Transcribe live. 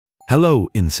Hello,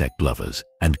 insect lovers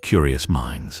and curious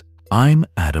minds. I'm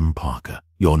Adam Parker,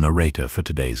 your narrator for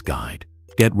today's guide.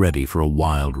 Get ready for a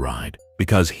wild ride,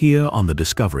 because here on the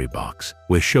Discovery Box,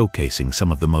 we're showcasing some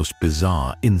of the most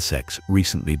bizarre insects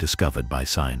recently discovered by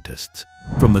scientists.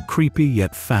 From the creepy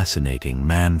yet fascinating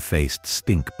man-faced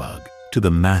stink bug to the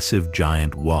massive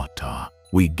giant Wētā,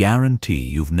 we guarantee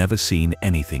you've never seen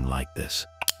anything like this.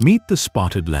 Meet the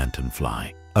spotted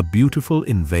lanternfly, a beautiful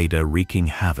invader wreaking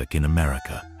havoc in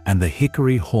America, and the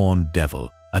hickory horned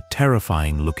devil, a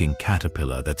terrifying-looking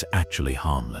caterpillar that's actually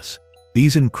harmless.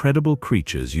 These incredible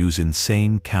creatures use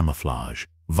insane camouflage,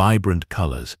 vibrant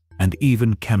colors, and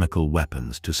even chemical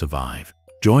weapons to survive.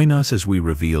 Join us as we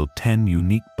reveal 10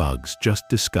 unique bugs just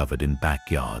discovered in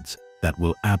backyards that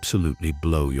will absolutely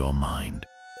blow your mind.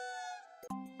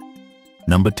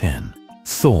 Number 10.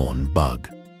 Thorn Bug.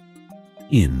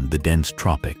 In the dense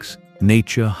tropics,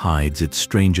 nature hides its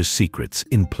strangest secrets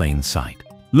in plain sight.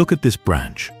 Look at this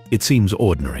branch. It seems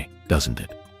ordinary, doesn't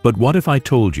it? But what if I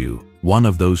told you one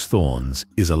of those thorns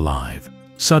is alive?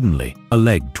 Suddenly, a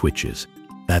leg twitches.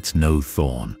 That's no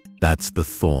thorn. That's the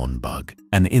thorn bug,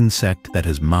 an insect that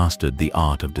has mastered the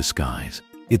art of disguise.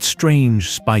 Its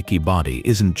strange, spiky body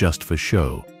isn't just for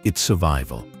show, it's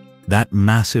survival. That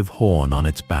massive horn on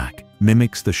its back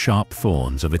mimics the sharp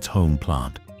thorns of its home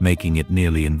plant, making it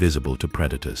nearly invisible to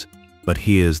predators. But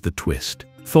here's the twist.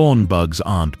 Thorn bugs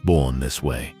aren't born this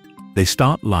way. They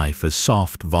start life as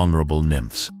soft, vulnerable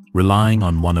nymphs, relying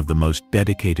on one of the most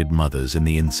dedicated mothers in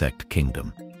the insect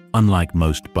kingdom. Unlike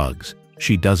most bugs,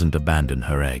 she doesn't abandon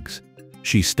her eggs.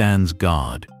 She stands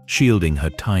guard, shielding her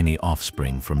tiny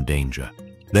offspring from danger.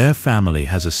 Their family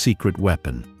has a secret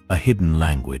weapon, a hidden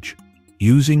language.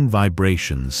 Using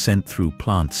vibrations sent through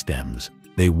plant stems,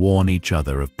 they warn each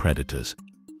other of predators.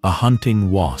 A hunting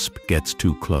wasp gets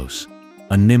too close.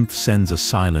 A nymph sends a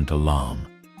silent alarm.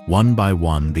 One by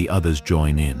one, the others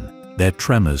join in, their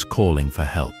tremors calling for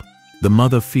help. The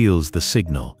mother feels the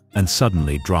signal and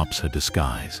suddenly drops her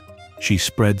disguise. She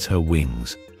spreads her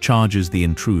wings, charges the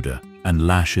intruder, and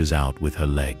lashes out with her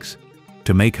legs.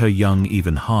 To make her young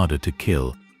even harder to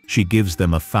kill, she gives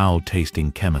them a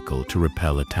foul-tasting chemical to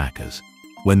repel attackers.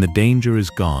 When the danger is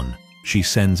gone, she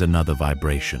sends another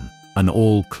vibration, an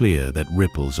all-clear that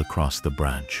ripples across the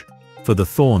branch. For the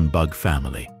thorn bug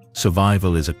family,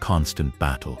 survival is a constant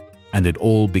battle, and it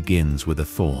all begins with a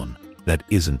thorn that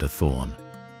isn't a thorn.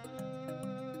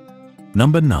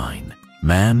 Number 9.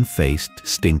 Man-faced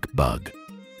stink bug.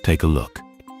 Take a look.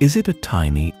 Is it a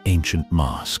tiny, ancient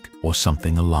mask or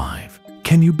something alive?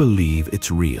 Can you believe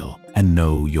it's real and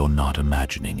know you're not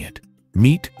imagining it?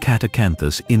 Meet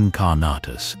Catacanthus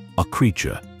incarnatus, a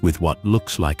creature with what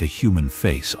looks like a human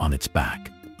face on its back.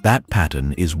 That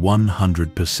pattern is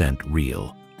 100%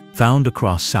 real. Found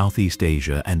across Southeast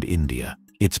Asia and India,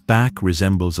 its back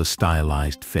resembles a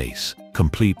stylized face,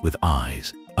 complete with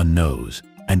eyes, a nose,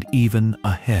 and even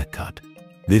a haircut.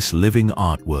 This living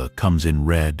artwork comes in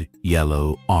red,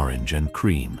 yellow, orange, and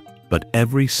cream, but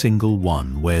every single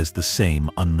one wears the same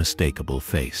unmistakable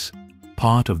face.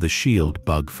 Part of the shield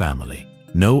bug family.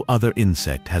 No other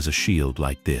insect has a shield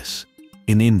like this.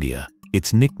 In India,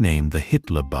 it's nicknamed the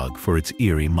Hitler bug for its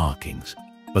eerie markings.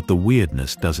 But the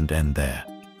weirdness doesn't end there.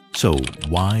 So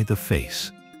why the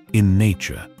face? In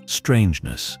nature,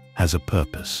 strangeness has a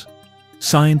purpose.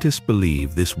 Scientists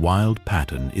believe this wild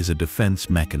pattern is a defense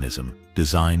mechanism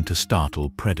designed to startle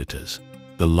predators.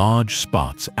 The large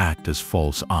spots act as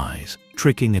false eyes,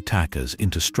 tricking attackers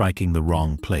into striking the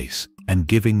wrong place and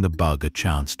giving the bug a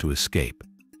chance to escape.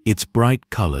 Its bright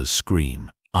colors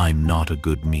scream, "I'm not a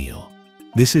good meal."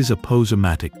 This is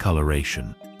aposematic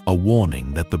coloration, a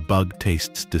warning that the bug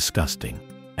tastes disgusting,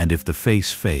 and if the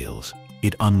face fails,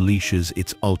 it unleashes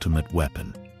its ultimate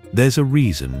weapon. There's a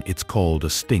reason it's called a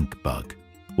stink bug.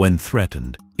 When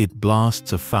threatened, it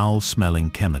blasts a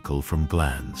foul-smelling chemical from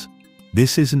glands.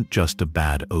 This isn't just a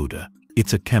bad odor,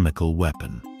 it's a chemical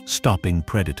weapon, stopping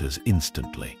predators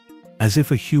instantly. As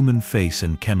if a human face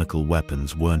and chemical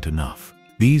weapons weren't enough,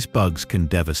 these bugs can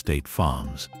devastate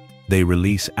farms. They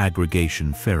release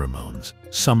aggregation pheromones,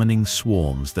 summoning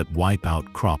swarms that wipe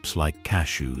out crops like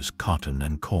cashews, cotton,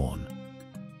 and corn.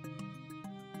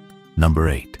 Number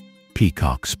 8.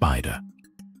 Peacock Spider.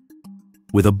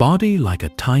 With a body like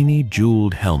a tiny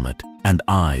jeweled helmet and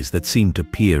eyes that seem to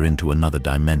peer into another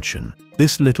dimension,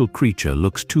 this little creature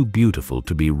looks too beautiful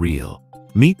to be real.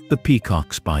 Meet the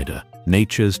peacock spider,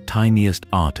 nature's tiniest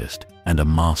artist and a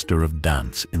master of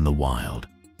dance in the wild.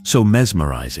 So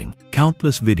mesmerizing,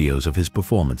 countless videos of his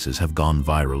performances have gone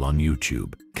viral on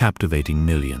YouTube, captivating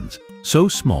millions. So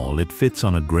small it fits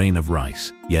on a grain of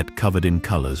rice, yet covered in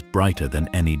colors brighter than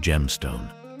any gemstone.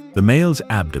 The male's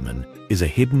abdomen is a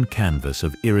hidden canvas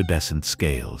of iridescent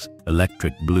scales,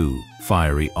 electric blue,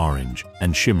 fiery orange,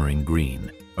 and shimmering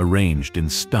green, arranged in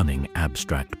stunning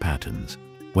abstract patterns.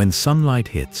 When sunlight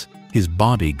hits, his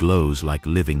body glows like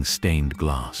living stained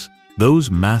glass.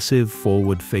 Those massive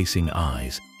forward-facing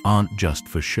eyes aren't just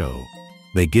for show.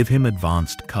 They give him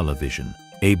advanced color vision,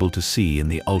 able to see in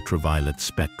the ultraviolet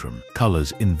spectrum,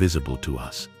 colors invisible to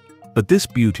us. But this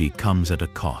beauty comes at a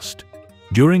cost.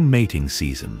 During mating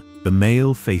season, the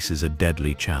male faces a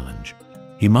deadly challenge.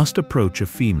 He must approach a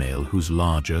female who's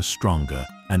larger, stronger,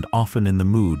 and often in the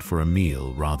mood for a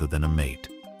meal rather than a mate.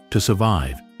 To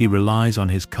survive, he relies on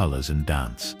his colors and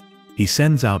dance. He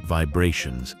sends out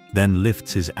vibrations, then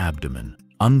lifts his abdomen,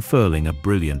 unfurling a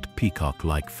brilliant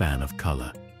peacock-like fan of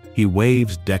color. He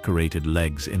waves decorated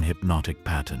legs in hypnotic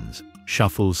patterns,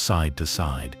 shuffles side to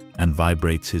side, and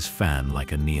vibrates his fan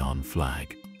like a neon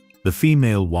flag. The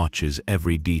female watches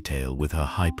every detail with her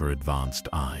hyper-advanced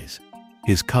eyes.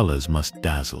 His colors must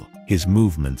dazzle, his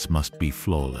movements must be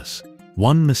flawless.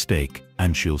 One mistake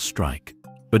and she'll strike.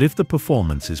 But if the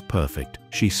performance is perfect,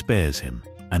 she spares him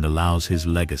and allows his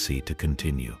legacy to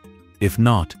continue. If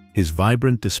not, his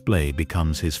vibrant display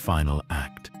becomes his final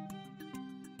act.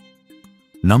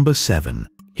 Number 7.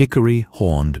 Hickory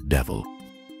Horned Devil.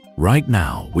 Right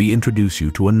now, we introduce you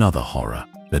to another horror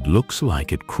that looks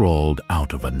like it crawled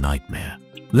out of a nightmare.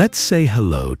 Let's say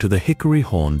hello to the Hickory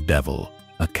Horned Devil,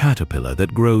 a caterpillar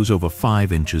that grows over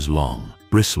 5 inches long,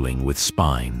 bristling with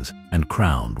spines and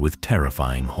crowned with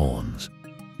terrifying horns.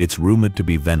 It's rumored to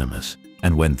be venomous,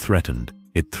 and when threatened,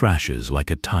 it thrashes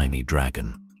like a tiny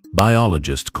dragon.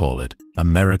 Biologists call it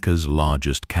America's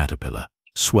largest caterpillar,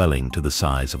 swelling to the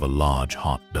size of a large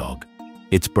hot dog.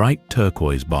 Its bright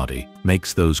turquoise body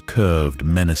makes those curved,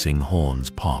 menacing horns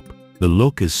pop. The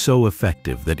look is so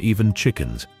effective that even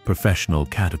chickens, professional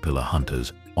caterpillar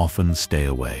hunters, often stay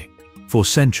away. For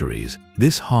centuries,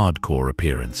 this hardcore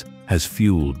appearance has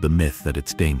fueled the myth that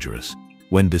it's dangerous.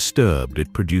 When disturbed,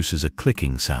 it produces a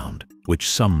clicking sound, which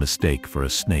some mistake for a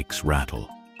snake's rattle.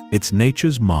 It's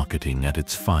nature's marketing at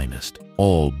its finest,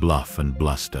 all bluff and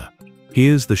bluster.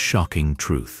 Here's the shocking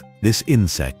truth. This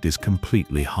insect is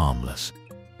completely harmless.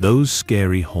 Those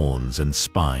scary horns and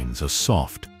spines are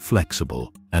soft,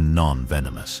 flexible, and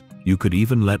non-venomous. You could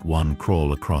even let one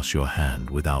crawl across your hand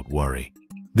without worry.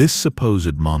 This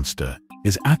supposed monster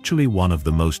is actually one of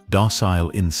the most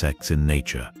docile insects in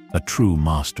nature, a true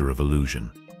master of illusion.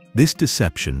 This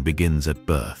deception begins at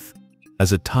birth.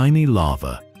 As a tiny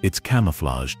larva, it's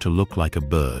camouflaged to look like a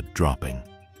bird dropping.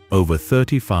 Over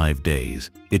 35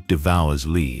 days, it devours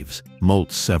leaves,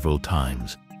 molts several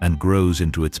times, and grows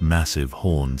into its massive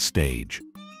horned stage.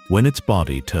 When its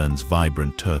body turns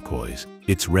vibrant turquoise,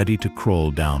 it's ready to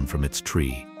crawl down from its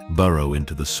tree, burrow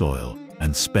into the soil,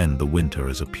 and spend the winter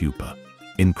as a pupa.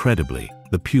 Incredibly,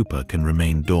 the pupa can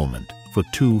remain dormant for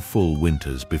 2 full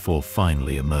winters before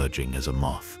finally emerging as a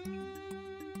moth.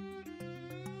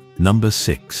 Number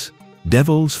 6.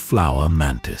 Devil's Flower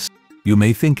Mantis. You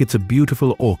may think it's a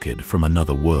beautiful orchid from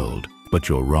another world, but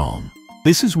you're wrong.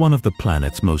 This is one of the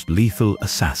planet's most lethal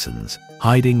assassins,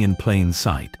 hiding in plain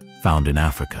sight, found in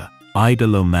Africa.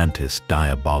 Mantis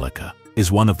diabolica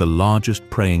is one of the largest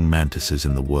praying mantises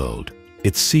in the world.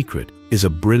 Its secret is a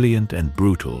brilliant and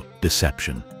brutal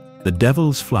deception. The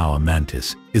devil's flower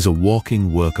mantis is a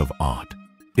walking work of art.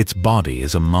 Its body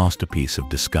is a masterpiece of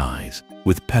disguise,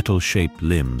 with petal-shaped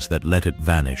limbs that let it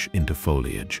vanish into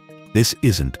foliage. This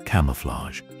isn't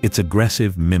camouflage, it's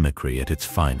aggressive mimicry at its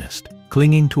finest.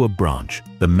 Clinging to a branch,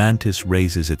 the mantis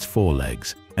raises its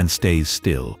forelegs and stays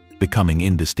still, becoming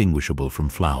indistinguishable from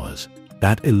flowers.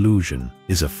 That illusion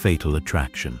is a fatal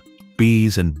attraction.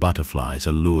 Bees and butterflies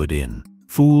are lured in,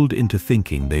 fooled into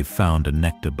thinking they've found a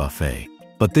nectar buffet.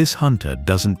 But this hunter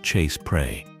doesn't chase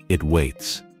prey, it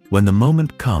waits. When the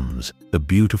moment comes, the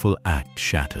beautiful act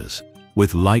shatters.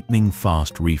 With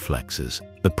lightning-fast reflexes,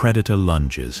 the predator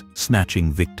lunges,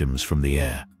 snatching victims from the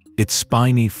air. Its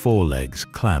spiny forelegs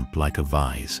clamp like a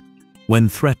vise. When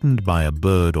threatened by a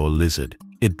bird or lizard,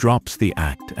 it drops the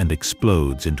act and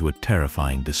explodes into a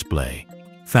terrifying display.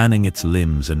 Fanning its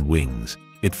limbs and wings,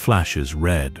 it flashes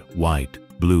red, white,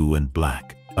 blue, and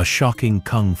black, a shocking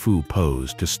kung fu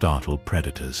pose to startle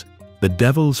predators. The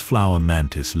devil's flower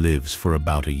mantis lives for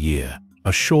about a year,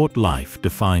 a short life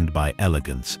defined by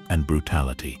elegance and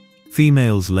brutality.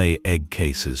 Females lay egg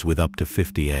cases with up to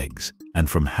 50 eggs, and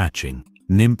from hatching,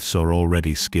 nymphs are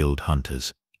already skilled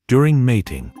hunters. During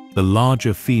mating, the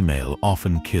larger female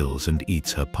often kills and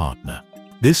eats her partner.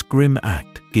 This grim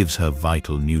act gives her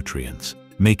vital nutrients,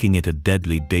 making it a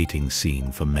deadly dating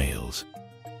scene for males.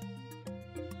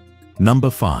 Number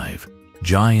 5.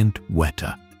 Giant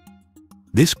Wētā.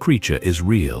 This creature is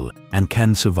real and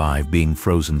can survive being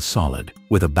frozen solid,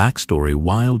 with a backstory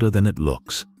wilder than it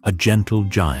looks. A gentle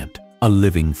giant, a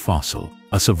living fossil,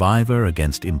 a survivor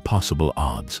against impossible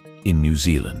odds. In New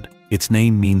Zealand, its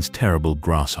name means terrible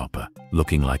grasshopper,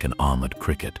 looking like an armored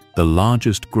cricket. The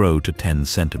largest grow to 10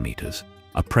 centimeters.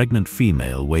 A pregnant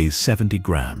female weighs 70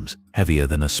 grams, heavier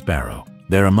than a sparrow.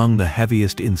 They're among the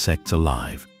heaviest insects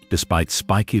alive. Despite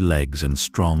spiky legs and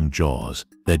strong jaws,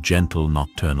 they're gentle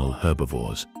nocturnal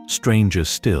herbivores. Stranger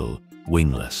still,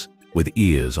 wingless, with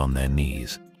ears on their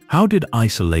knees. How did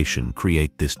isolation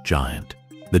create this giant?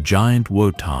 The giant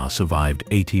Wētā survived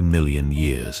 80 million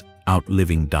years,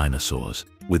 outliving dinosaurs.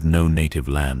 With no native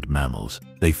land mammals,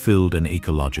 they filled an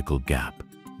ecological gap.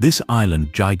 This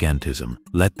island gigantism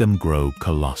let them grow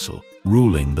colossal,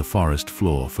 ruling the forest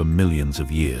floor for millions of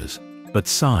years. But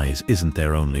size isn't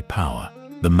their only power.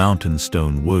 The mountain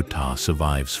stone Wētā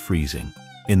survives freezing.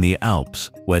 In the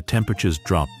Alps, where temperatures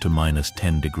drop to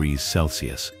 -10 degrees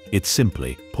Celsius, it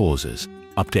simply pauses.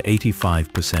 Up to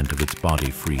 85% of its body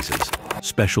freezes.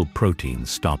 Special proteins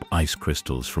stop ice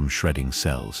crystals from shredding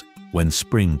cells. When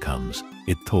spring comes,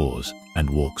 it thaws and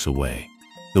walks away.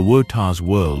 The Wētā's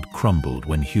world crumbled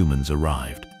when humans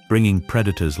arrived, bringing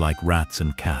predators like rats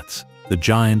and cats. The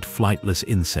giant flightless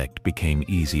insect became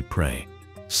easy prey.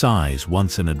 Size,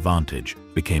 once an advantage,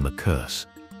 became a curse.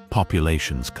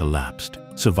 Populations collapsed,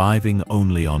 surviving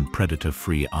only on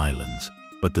predator-free islands.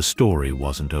 But the story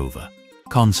wasn't over.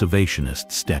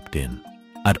 Conservationists stepped in.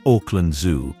 At Auckland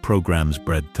Zoo, programs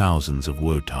bred thousands of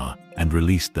Wētā and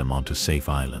released them onto safe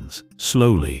islands.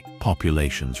 Slowly,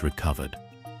 populations recovered.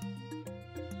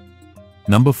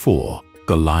 Number 4.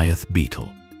 Goliath Beetle.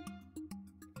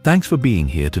 Thanks for being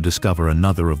here to discover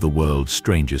another of the world's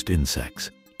strangest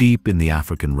insects. Deep in the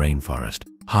African rainforest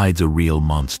hides a real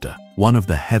monster, one of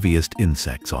the heaviest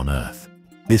insects on Earth.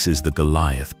 This is the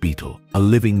Goliath Beetle, a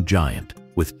living giant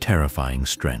with terrifying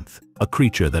strength, a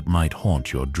creature that might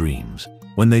haunt your dreams.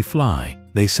 When they fly,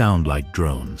 they sound like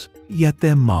drones, yet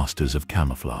they're masters of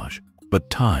camouflage. But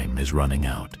time is running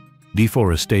out.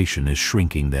 Deforestation is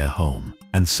shrinking their home,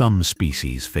 and some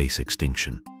species face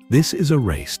extinction. This is a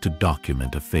race to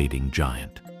document a fading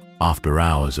giant. After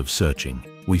hours of searching,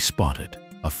 we spot it.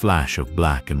 A flash of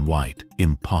black and white,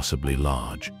 impossibly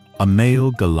large. A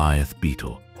male Goliath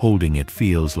beetle. Holding it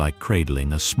feels like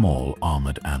cradling a small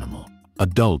armored animal.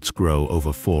 Adults grow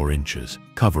over 4 inches,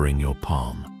 covering your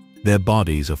palm. Their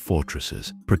bodies are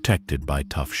fortresses, protected by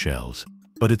tough shells.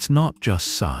 But it's not just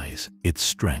size, it's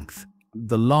strength.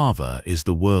 The larva is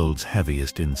the world's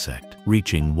heaviest insect,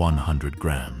 reaching 100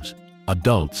 grams.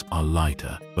 Adults are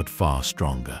lighter, but far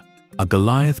stronger. A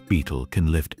Goliath beetle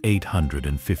can lift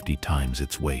 850 times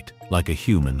its weight, like a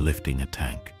human lifting a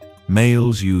tank.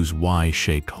 Males use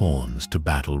Y-shaped horns to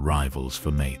battle rivals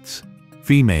for mates.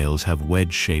 Females have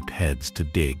wedge-shaped heads to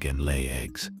dig and lay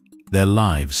eggs. Their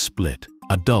lives split.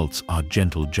 Adults are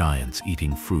gentle giants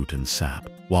eating fruit and sap,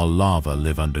 while larvae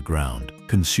live underground,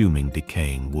 consuming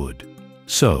decaying wood.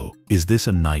 So, is this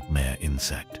a nightmare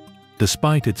insect?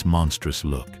 Despite its monstrous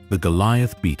look, the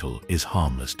Goliath beetle is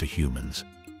harmless to humans.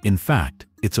 In fact,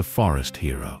 it's a forest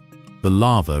hero. The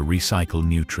larvae recycle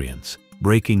nutrients,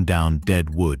 breaking down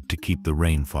dead wood to keep the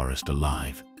rainforest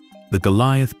alive. The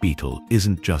Goliath beetle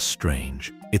isn't just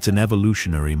strange, it's an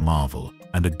evolutionary marvel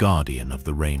and a guardian of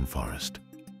the rainforest.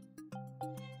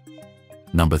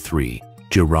 Number 3.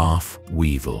 Giraffe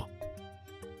Weevil.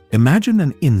 Imagine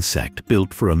an insect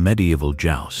built for a medieval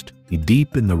joust.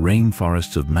 Deep in the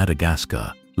rainforests of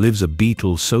Madagascar lives a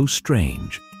beetle so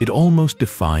strange, it almost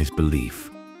defies belief.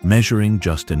 Measuring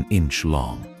just an inch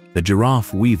long, the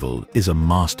Giraffe Weevil is a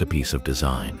masterpiece of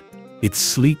design. Its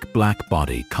sleek black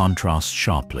body contrasts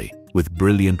sharply with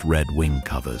brilliant red wing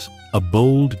covers, a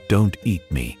bold "don't eat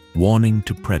me" warning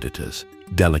to predators.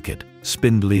 Delicate,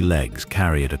 spindly legs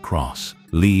carry it across,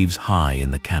 leaves high in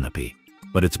the canopy.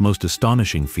 But its most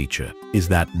astonishing feature is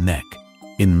that neck.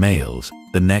 In males,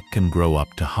 the neck can grow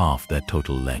up to half their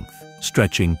total length,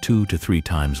 stretching 2 to 3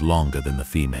 times longer than the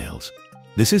females.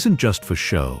 This isn't just for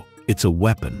show, it's a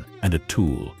weapon and a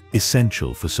tool,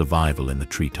 essential for survival in the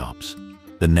treetops.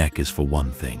 The neck is for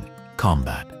one thing: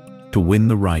 combat. To win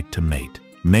the right to mate,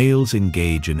 males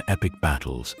engage in epic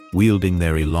battles, wielding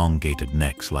their elongated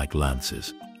necks like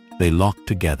lances. They lock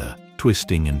together,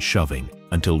 twisting and shoving,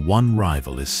 until one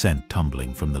rival is sent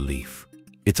tumbling from the leaf.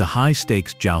 It's a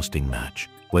high-stakes jousting match,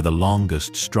 where the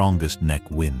longest, strongest neck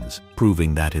wins,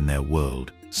 proving that in their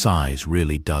world, size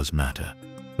really does matter.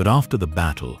 But after the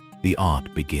battle, the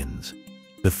art begins.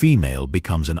 The female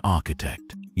becomes an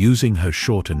architect. Using her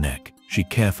shorter neck, she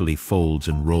carefully folds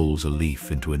and rolls a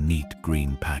leaf into a neat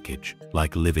green package,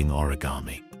 like living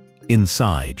origami.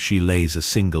 Inside, she lays a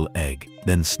single egg,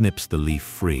 then snips the leaf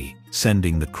free,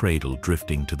 sending the cradle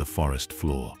drifting to the forest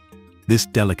floor. This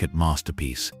delicate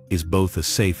masterpiece is both a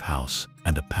safe house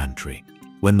and a pantry.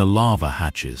 When the larva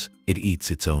hatches, it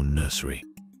eats its own nursery.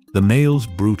 The male's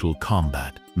brutal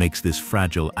combat makes this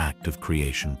fragile act of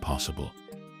creation possible.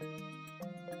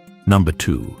 Number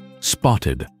 2.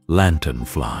 Spotted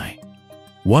lanternfly.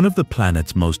 One of the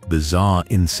planet's most bizarre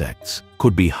insects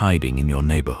could be hiding in your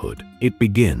neighborhood. It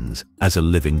begins as a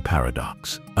living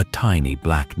paradox, a tiny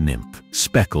black nymph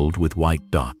speckled with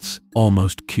white dots,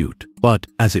 almost cute. But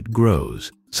as it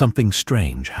grows, something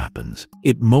strange happens.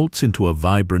 It molts into a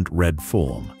vibrant red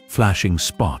form, flashing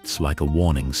spots like a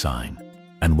warning sign.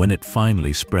 And when it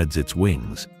finally spreads its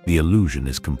wings, the illusion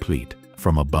is complete.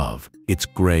 From above, its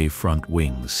gray front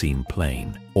wings seem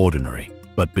plain, ordinary.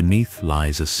 But beneath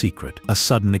lies a secret, a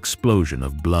sudden explosion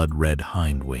of blood-red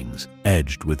hind wings,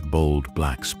 edged with bold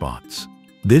black spots.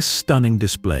 This stunning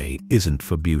display isn't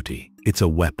for beauty. It's a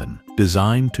weapon,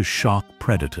 designed to shock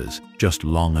predators just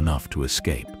long enough to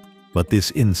escape. But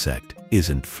this insect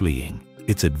isn't fleeing,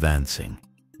 it's advancing.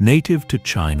 Native to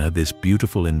China, this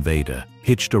beautiful invader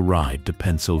hitched a ride to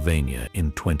Pennsylvania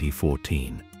in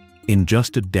 2014. In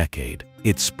just a decade,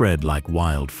 it spread like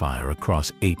wildfire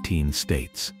across 18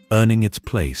 states, earning its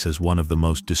place as one of the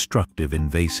most destructive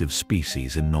invasive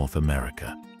species in North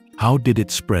America. How did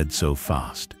it spread so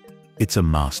fast? It's a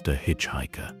master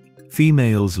hitchhiker.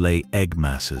 Females lay egg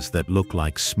masses that look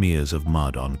like smears of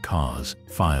mud on cars,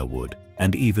 firewood,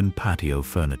 and even patio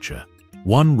furniture.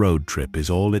 One road trip is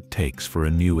all it takes for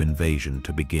a new invasion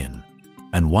to begin.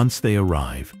 And once they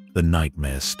arrive, the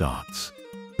nightmare starts.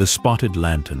 The spotted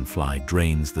lanternfly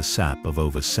drains the sap of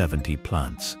over 70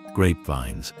 plants,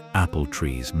 grapevines, apple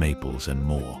trees, maples, and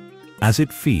more. As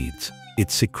it feeds,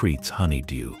 it secretes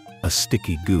honeydew, a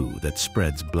sticky goo that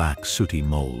spreads black sooty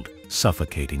mold,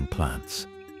 suffocating plants.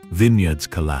 Vineyards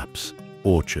collapse,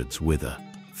 orchards wither,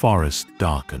 forests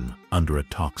darken under a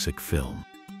toxic film.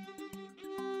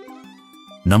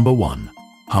 Number 1.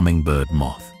 Hummingbird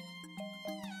Moth.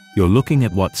 You're looking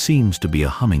at what seems to be a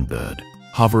hummingbird,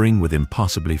 hovering with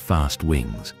impossibly fast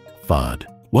wings. Thud.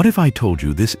 What if I told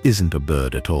you this isn't a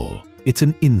bird at all? It's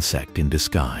an insect in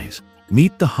disguise.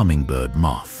 Meet the hummingbird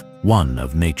moth, one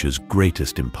of nature's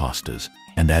greatest imposters.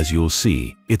 And as you'll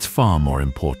see, it's far more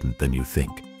important than you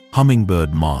think.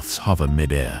 Hummingbird moths hover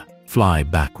mid-air, fly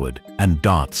backward, and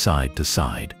dart side to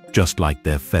side, just like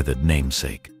their feathered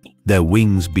namesake. Their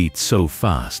wings beat so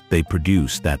fast they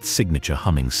produce that signature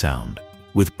humming sound.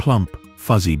 With plump,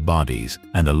 fuzzy bodies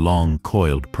and a long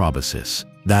coiled proboscis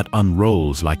that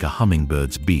unrolls like a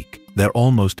hummingbird's beak, they're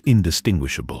almost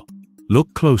indistinguishable.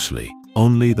 Look closely,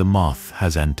 only the moth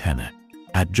has antennae.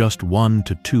 At just 1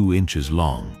 to 2 inches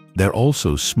long, they're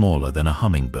also smaller than a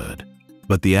hummingbird.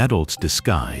 But the adult's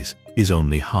disguise is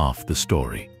only half the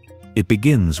story. It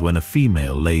begins when a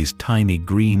female lays tiny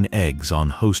green eggs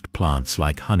on host plants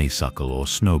like honeysuckle or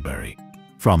snowberry.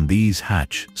 From these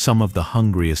hatch some of the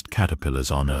hungriest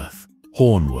caterpillars on Earth.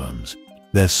 Hornworms,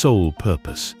 their sole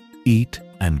purpose, eat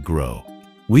and grow.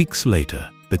 Weeks later,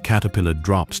 the caterpillar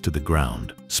drops to the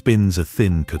ground, spins a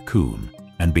thin cocoon,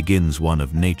 and begins one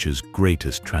of nature's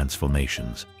greatest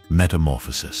transformations,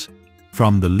 metamorphosis.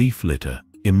 From the leaf litter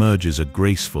emerges a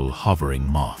graceful hovering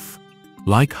moth.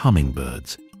 Like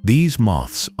hummingbirds, these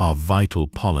moths are vital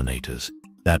pollinators.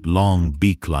 That long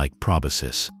beak-like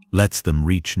proboscis lets them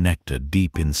reach nectar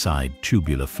deep inside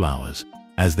tubular flowers.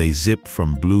 As they zip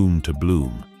from bloom to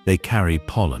bloom, they carry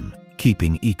pollen,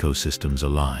 keeping ecosystems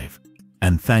alive.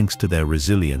 And thanks to their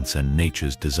resilience and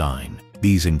nature's design,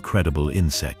 these incredible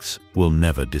insects will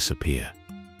never disappear.